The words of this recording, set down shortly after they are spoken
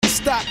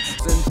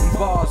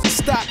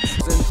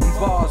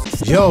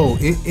Yo,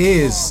 it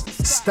is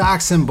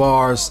Stocks and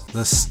Bars,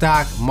 the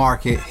stock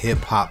market hip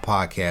hop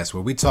podcast,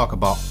 where we talk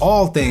about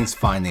all things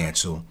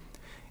financial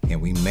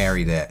and we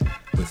marry that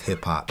with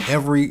hip hop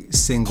every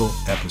single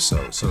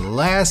episode. So the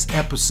last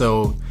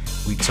episode,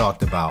 we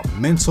talked about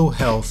mental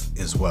health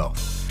as well.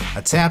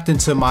 I tapped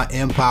into my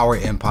Empower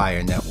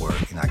Empire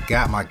network and I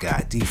got my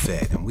guy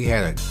D-Fed, and we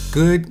had a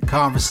good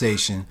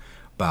conversation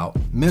about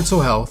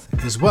mental health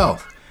as well.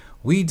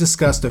 We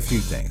discussed a few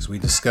things. We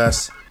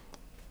discussed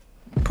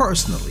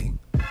personally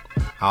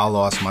how I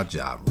lost my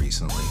job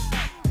recently.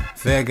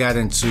 Fed got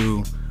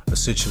into a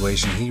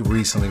situation he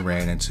recently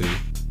ran into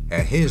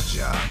at his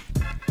job.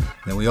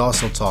 Then we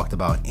also talked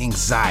about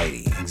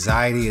anxiety.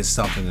 Anxiety is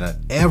something that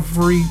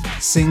every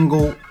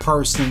single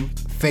person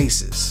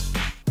faces.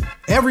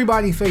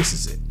 Everybody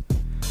faces it.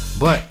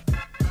 But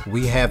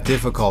we have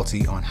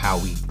difficulty on how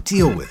we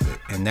deal with it.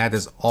 And that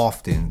is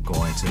often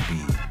going to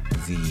be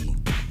the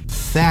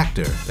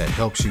factor that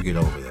helps you get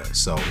over that.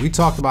 So we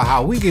talked about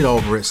how we get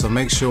over it. So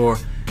make sure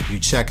you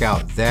check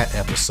out that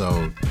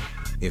episode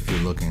if you're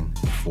looking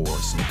for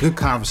some good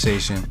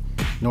conversation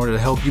in order to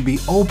help you be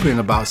open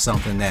about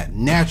something that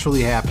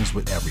naturally happens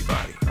with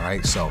everybody. All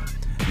right. So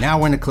now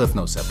we're in the Cliff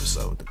Notes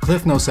episode. The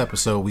Cliff Notes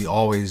episode, we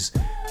always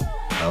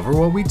cover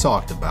what we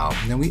talked about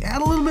and then we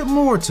add a little bit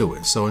more to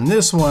it. So in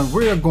this one,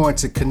 we are going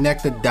to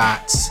connect the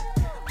dots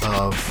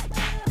of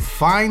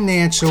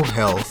financial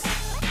health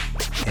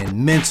and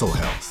mental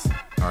health.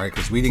 All right.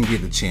 Because we didn't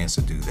get the chance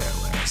to do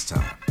that last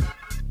time.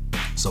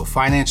 So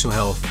financial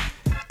health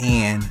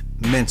and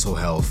mental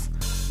health,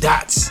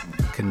 dots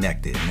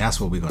connected, and that's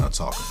what we're going to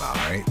talk about.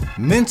 All right,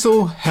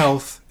 mental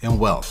health and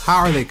wealth, how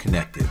are they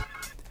connected?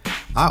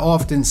 I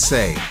often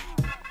say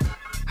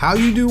how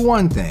you do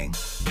one thing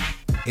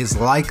is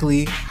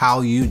likely how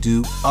you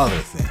do other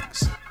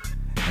things,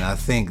 and I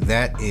think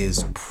that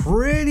is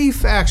pretty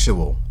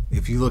factual.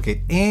 If you look at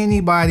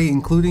anybody,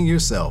 including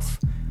yourself,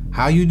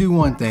 how you do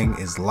one thing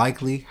is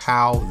likely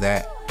how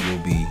that will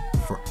be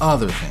for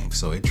other things.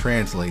 So it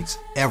translates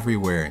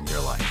everywhere in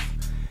your life.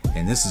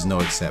 And this is no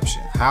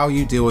exception. How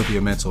you deal with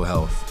your mental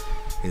health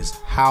is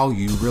how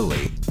you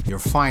relate your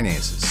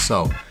finances.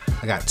 So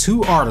I got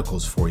two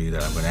articles for you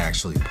that I'm going to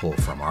actually pull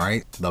from, all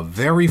right? The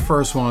very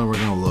first one we're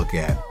going to look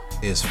at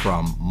is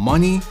from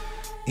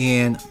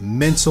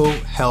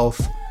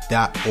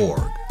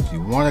moneyandmentalhealth.org. If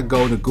you want to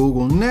go to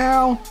Google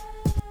now,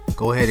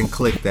 go ahead and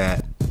click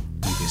that.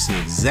 You can see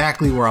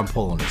exactly where I'm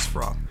pulling this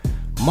from.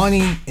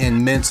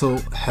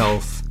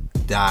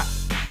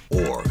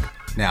 moneyandmentalhealth.org.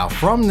 Now,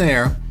 from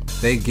there,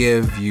 they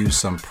give you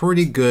some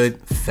pretty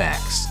good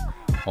facts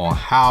on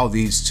how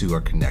these two are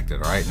connected,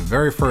 all right? And the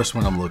very first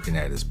one I'm looking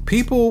at is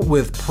people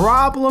with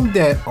problem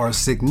debt are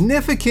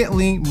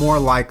significantly more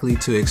likely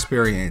to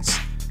experience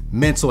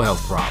mental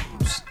health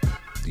problems.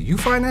 Do you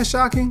find that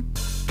shocking?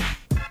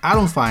 I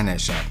don't find that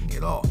shocking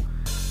at all.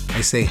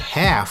 They say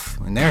half,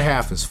 and their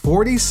half is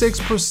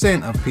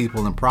 46% of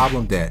people in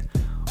problem debt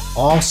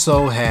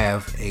also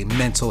have a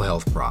mental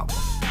health problem.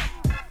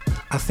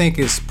 I think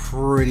it's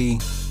pretty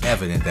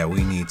evident that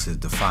we need to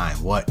define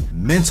what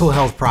mental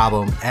health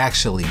problem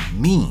actually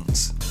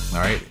means. All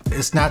right.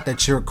 It's not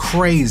that you're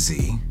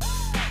crazy.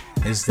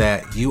 It's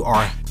that you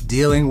are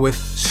dealing with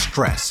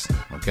stress.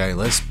 Okay.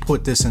 Let's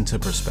put this into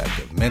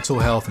perspective. Mental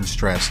health and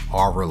stress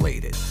are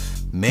related.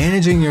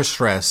 Managing your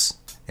stress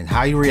and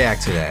how you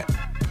react to that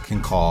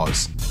can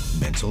cause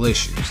mental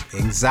issues.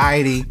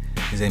 Anxiety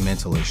is a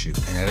mental issue,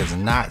 and that is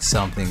not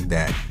something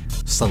that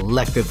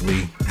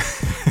selectively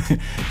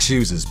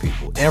chooses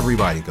people.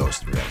 Everybody goes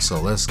through that. So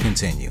let's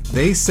continue.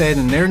 They said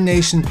in their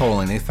nation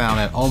polling, they found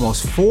that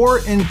almost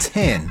 4 in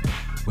 10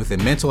 with a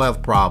mental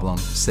health problem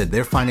said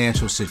their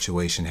financial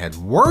situation had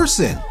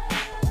worsened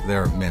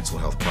their mental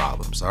health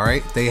problems. All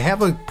right. They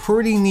have a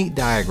pretty neat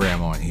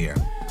diagram on here.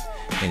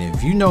 And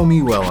if you know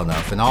me well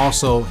enough, and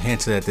also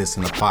hinted at this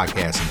in the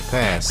podcast in the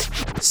past,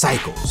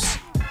 cycles,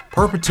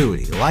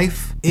 perpetuity.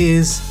 Life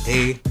is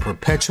a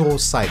perpetual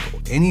cycle.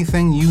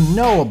 Anything you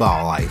know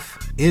about life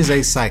is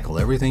a cycle.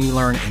 Everything you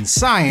learn in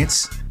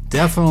science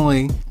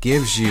definitely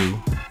gives you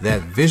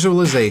that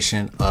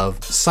visualization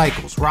of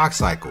cycles, rock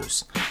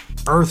cycles,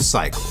 earth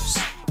cycles,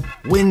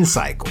 wind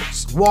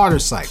cycles, water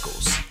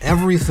cycles.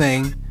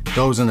 Everything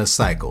goes in a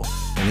cycle,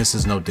 and this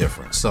is no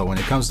different. So when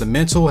it comes to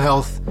mental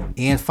health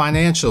and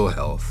financial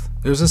health,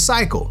 there's a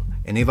cycle,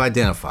 and they've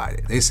identified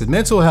it. They said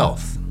mental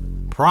health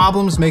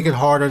problems make it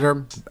harder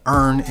to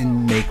earn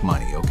and make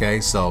money, okay?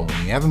 So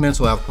when you have a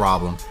mental health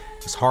problem,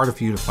 it's harder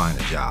for you to find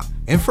a job.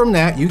 And from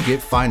that, you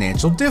get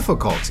financial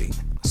difficulty.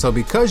 So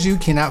because you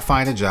cannot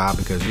find a job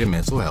because of your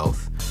mental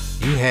health,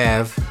 you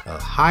have a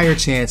higher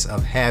chance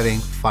of having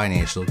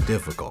financial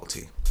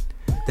difficulty.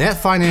 That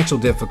financial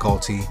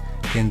difficulty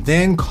can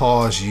then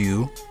cause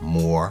you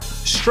more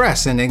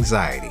stress and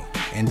anxiety.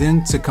 And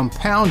then to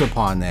compound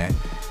upon that,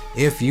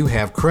 if you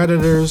have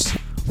creditors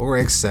or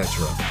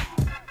etc.,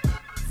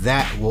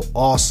 that will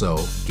also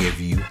give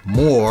you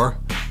more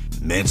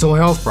mental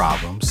health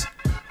problems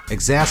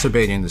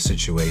exacerbating the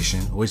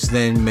situation, which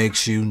then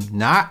makes you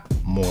not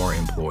more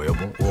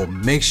employable, or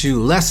makes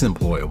you less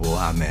employable,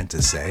 I meant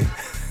to say,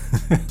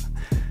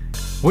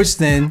 which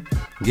then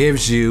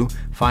gives you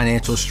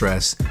financial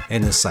stress,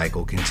 and the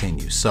cycle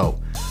continues.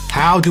 So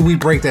how do we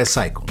break that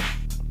cycle?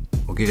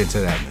 We'll get into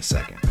that in a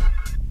second.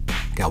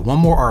 Got one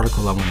more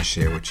article I want to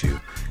share with you,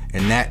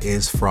 and that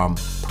is from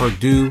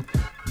Purdue.edu.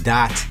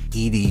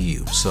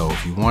 So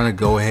if you want to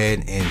go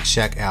ahead and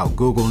check out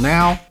Google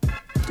now,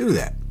 do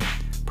that.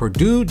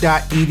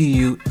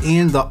 Purdue.edu,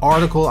 and the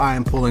article I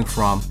am pulling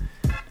from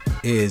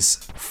is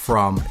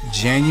from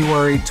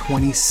January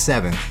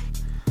 27th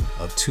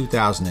of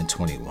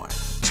 2021.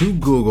 To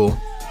Google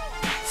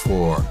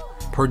for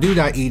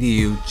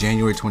Purdue.edu,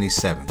 January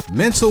 27th.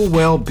 Mental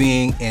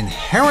well-being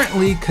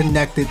inherently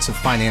connected to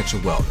financial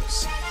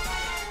wellness.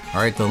 All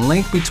right, the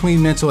link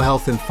between mental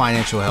health and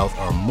financial health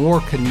are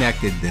more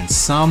connected than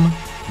some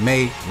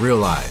may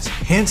realize.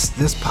 Hence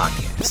this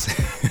podcast.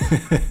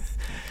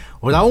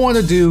 What I want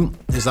to do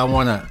is I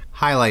want to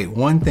highlight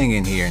one thing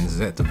in here, and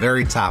it's at the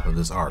very top of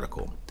this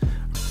article.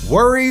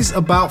 Worries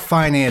about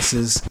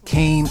finances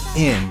came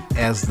in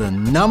as the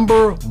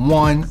number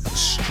one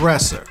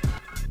stressor.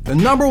 The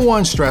number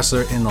one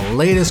stressor in the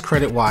latest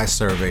CreditWise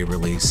survey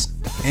released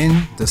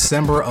in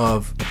December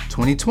of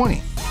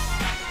 2020.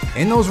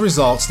 In those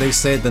results, they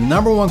said the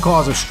number one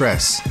cause of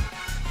stress,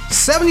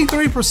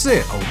 73%,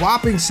 a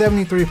whopping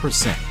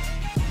 73%,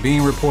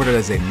 being reported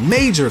as a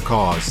major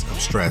cause of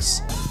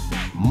stress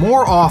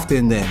more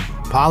often than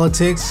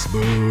politics.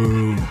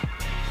 Boo.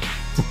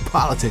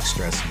 Politics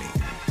stress me.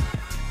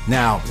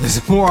 Now, this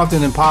is more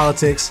often than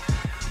politics,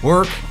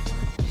 work,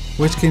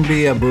 which can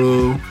be a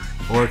boo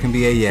or it can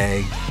be a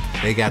yay.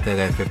 They got that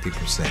at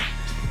 50%.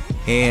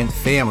 And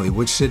family,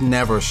 which should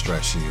never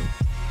stress you,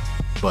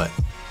 but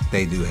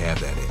they do have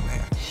that in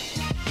there.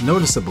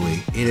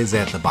 Noticeably, it is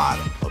at the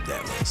bottom of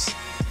that list.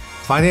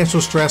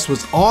 Financial stress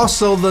was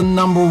also the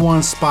number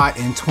one spot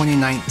in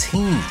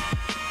 2019.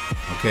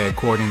 Okay,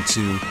 according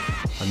to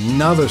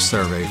another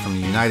survey from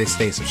the United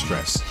States of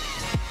Stress.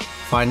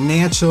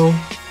 Financial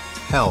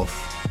health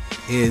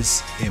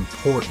is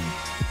important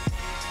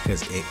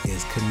because it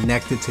is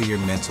connected to your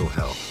mental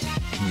health.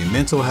 And your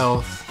mental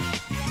health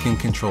can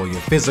control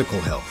your physical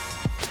health.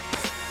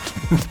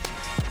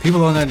 People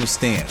don't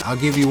understand. I'll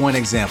give you one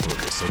example of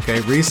this,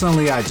 okay?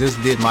 Recently, I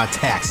just did my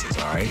taxes,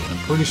 all right? I'm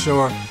pretty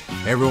sure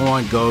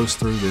everyone goes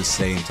through this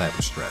same type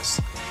of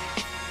stress.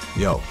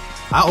 Yo,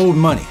 I owed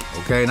money,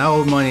 okay? And I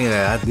owed money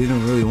that I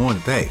didn't really want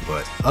to pay.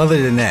 But other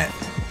than that,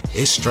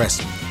 it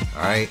stressed me,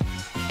 all right?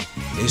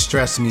 It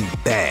stressed me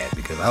bad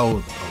because I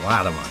owed a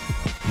lot of money.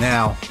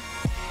 Now,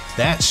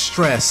 that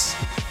stress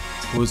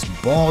was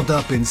balled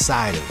up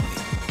inside of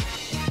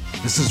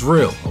me. This is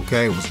real,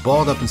 okay? It was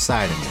balled up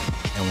inside of me.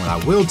 And what I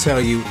will tell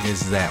you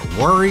is that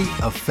worry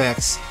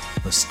affects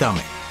the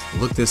stomach.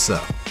 Look this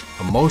up.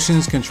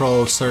 Emotions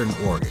control certain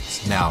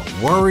organs. Now,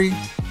 worry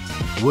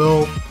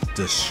will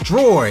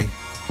destroy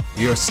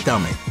your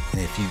stomach.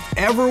 And if you've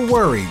ever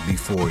worried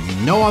before, you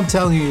know I'm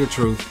telling you the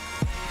truth.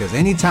 Because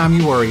anytime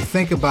you worry,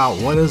 think about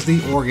what is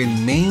the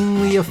organ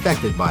mainly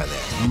affected by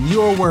that. When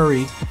you're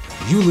worried,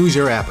 you lose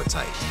your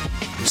appetite.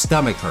 Your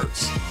stomach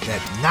hurts.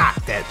 That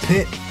knot, that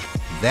pit,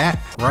 that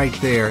right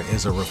there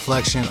is a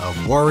reflection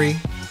of worry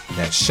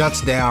that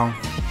shuts down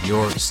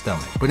your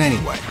stomach. But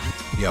anyway,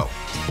 yo,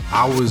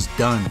 I was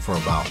done for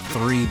about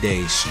 3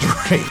 days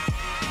straight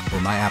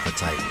where my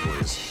appetite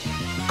was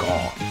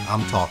gone.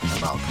 I'm talking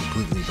about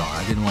completely gone.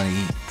 I didn't want to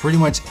eat pretty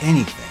much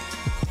anything.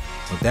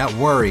 But that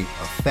worry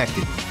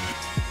affected me.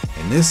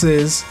 And this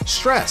is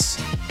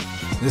stress.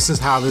 This is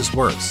how this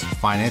works.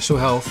 Financial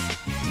health,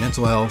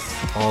 mental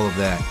health, all of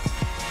that.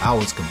 I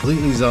was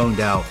completely zoned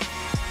out,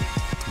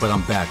 but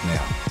I'm back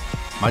now.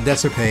 My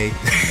debts are paid.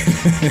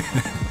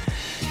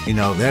 You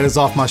know, that is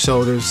off my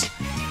shoulders,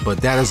 but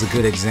that is a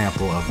good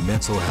example of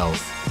mental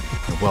health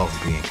and wealth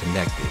being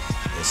connected,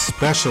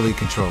 especially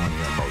controlling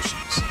your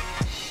emotions.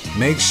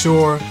 Make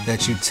sure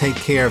that you take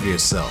care of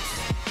yourself.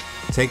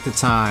 Take the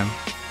time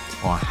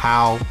on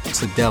how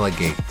to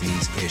delegate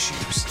these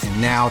issues.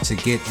 And now to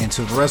get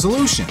into the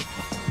resolution.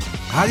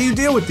 How do you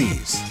deal with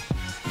these?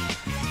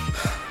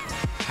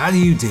 How do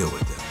you deal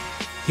with them?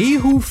 He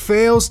who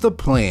fails to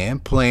plan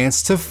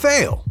plans to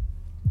fail.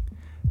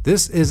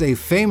 This is a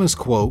famous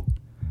quote,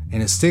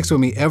 and it sticks with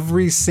me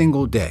every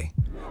single day.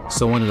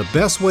 So one of the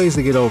best ways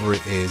to get over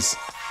it is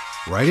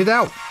write it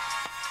out.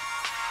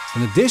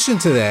 In addition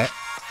to that,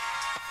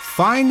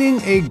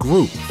 finding a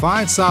group,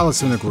 find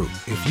solace in a group.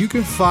 If you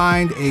can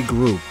find a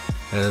group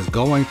that is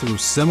going through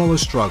similar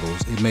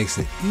struggles, it makes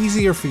it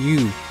easier for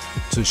you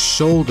to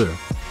shoulder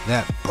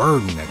that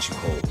burden that you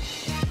hold.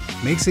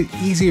 Makes it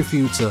easier for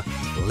you to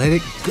let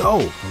it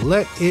go.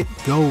 Let it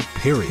go,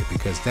 period,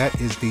 because that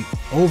is the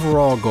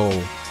overall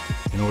goal.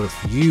 In order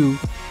for you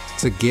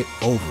to get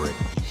over it,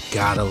 you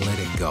gotta let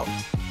it go.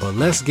 But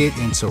let's get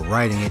into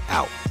writing it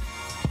out.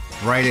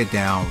 Write it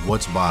down,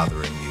 what's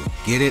bothering you.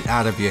 Get it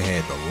out of your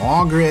head. The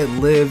longer it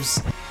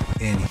lives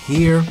in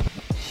here,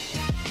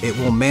 it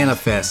will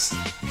manifest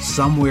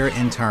somewhere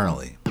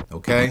internally,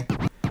 okay?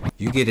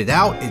 You get it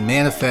out, it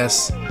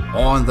manifests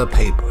on the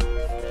paper.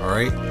 All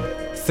right?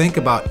 Think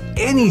about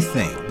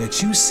anything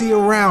that you see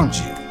around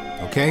you.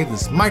 Okay?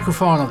 This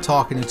microphone I'm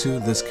talking into,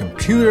 this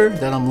computer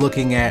that I'm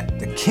looking at,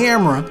 the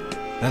camera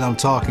that I'm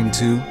talking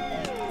to,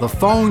 the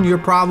phone you're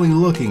probably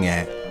looking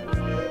at.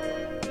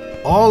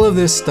 All of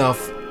this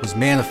stuff was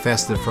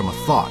manifested from a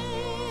thought.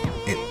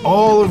 It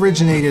all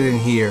originated in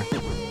here,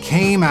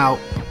 came out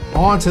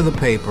onto the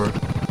paper.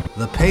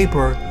 The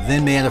paper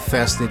then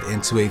manifested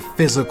into a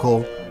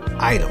physical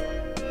item.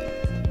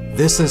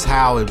 This is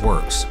how it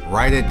works.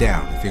 Write it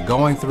down. If you're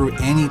going through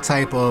any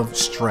type of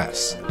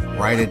stress,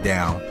 write it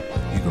down.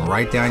 You can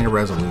write down your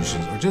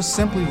resolutions or just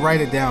simply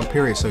write it down,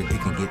 period, so it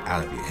can get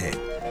out of your head.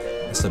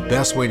 It's the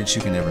best way that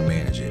you can ever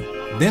manage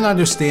it. Then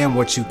understand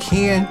what you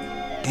can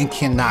and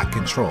cannot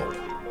control.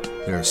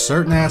 There are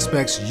certain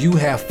aspects you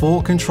have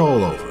full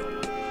control over.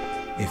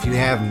 If you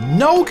have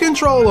no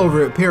control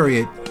over it,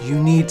 period, you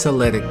need to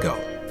let it go.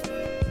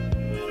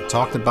 I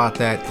talked about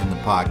that in the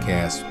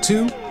podcast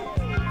too,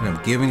 and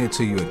I'm giving it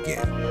to you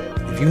again.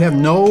 If you have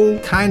no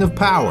kind of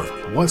power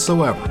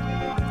whatsoever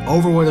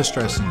over what is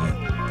stressing you,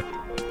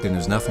 then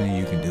there's nothing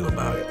you can do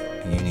about it,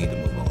 and you need to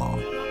move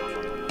along.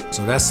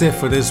 So that's it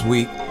for this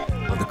week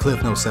of the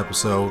Cliff Notes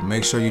episode.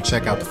 Make sure you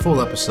check out the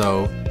full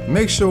episode.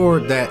 Make sure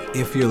that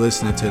if you're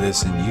listening to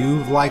this and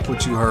you like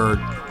what you heard,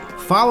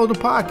 follow the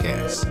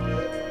podcast.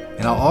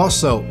 And I'll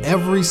also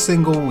every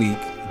single week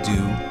do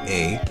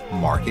a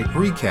market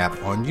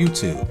recap on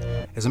YouTube.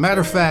 As a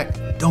matter of fact,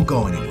 don't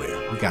go anywhere.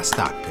 We got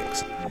stock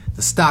picks.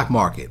 The stock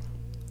market,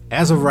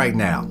 as of right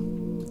now,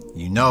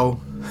 you know,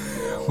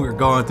 we're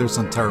going through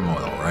some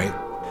turmoil, right?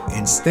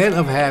 Instead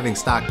of having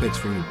stock picks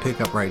for you to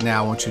pick up right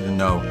now, I want you to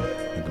know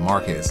that the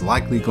market is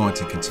likely going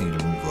to continue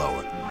to move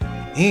lower.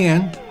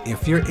 And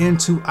if you're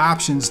into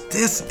options,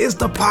 this is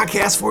the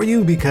podcast for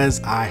you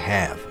because I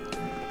have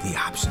the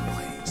option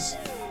plays.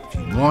 If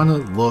you want to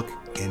look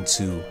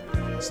into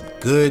some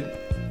good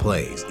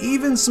plays,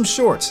 even some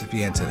shorts if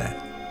you're into that,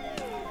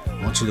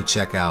 I want you to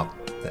check out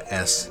the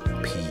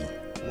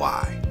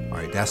SPY. All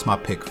right, that's my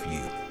pick for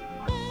you.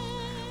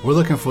 We're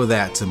looking for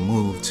that to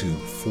move to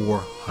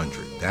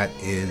 400. That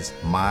is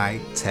my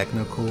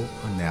technical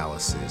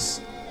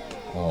analysis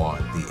on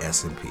the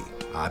S&P.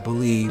 I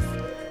believe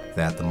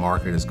that the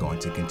market is going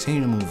to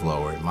continue to move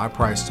lower. My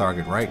price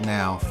target right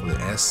now for the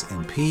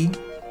S&P,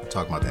 we're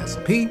talking about the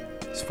S&P,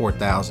 is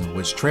 4,000,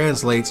 which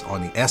translates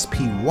on the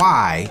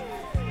SPY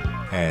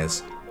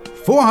as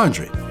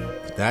 400.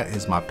 That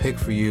is my pick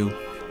for you.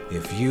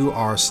 If you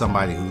are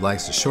somebody who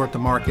likes to short the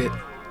market,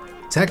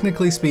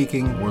 technically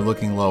speaking, we're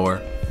looking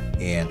lower,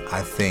 and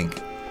I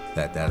think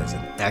that that is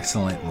an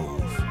excellent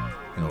move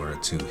in order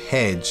to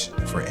hedge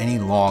for any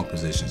long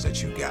positions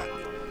that you got.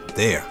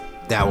 There.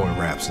 That one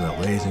wraps it up,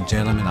 ladies and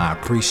gentlemen. I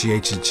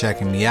appreciate you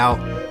checking me out.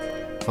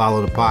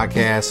 Follow the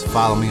podcast.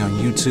 Follow me on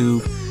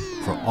YouTube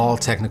for all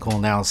technical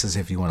analysis.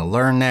 If you want to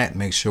learn that,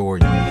 make sure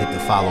you hit the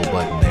follow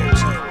button there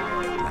too.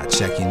 And I'll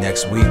check you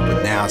next week,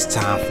 but now it's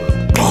time for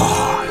the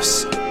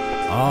bars. You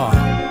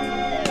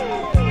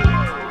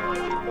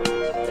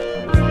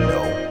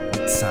know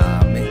what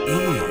time it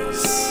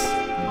is.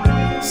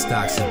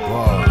 Stocks and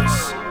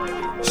bars.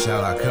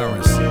 Shout out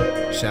Currency.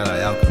 Shout out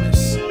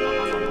Alchemist.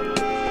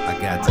 I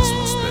got this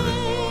one, Spirit.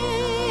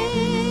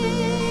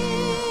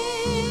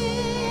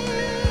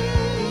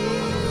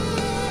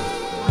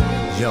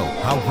 Yo,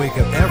 I wake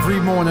up every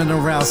morning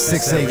around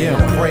 6 a.m.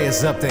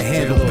 Prayers up to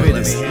handle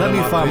business. Let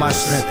me find my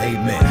strength,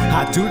 amen.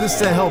 I do this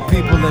to help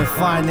people in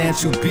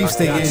financial beef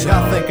stay in.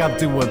 Y'all think I'm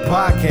doing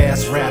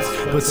podcast raps,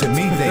 but to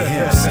me they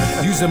hymns.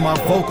 Using my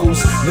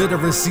vocals,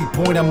 literacy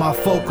point on my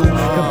focal.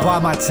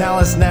 Combine my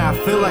talents now, I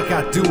feel like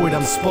I do what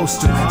I'm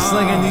supposed to.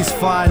 Slinging these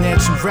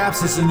financial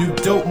raps is a new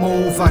dope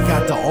move. I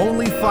got the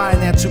only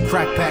financial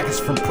crack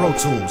package from Pro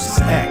Tools. It's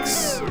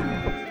X.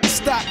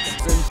 Stop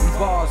and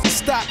bars,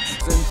 stop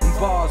and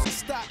bars.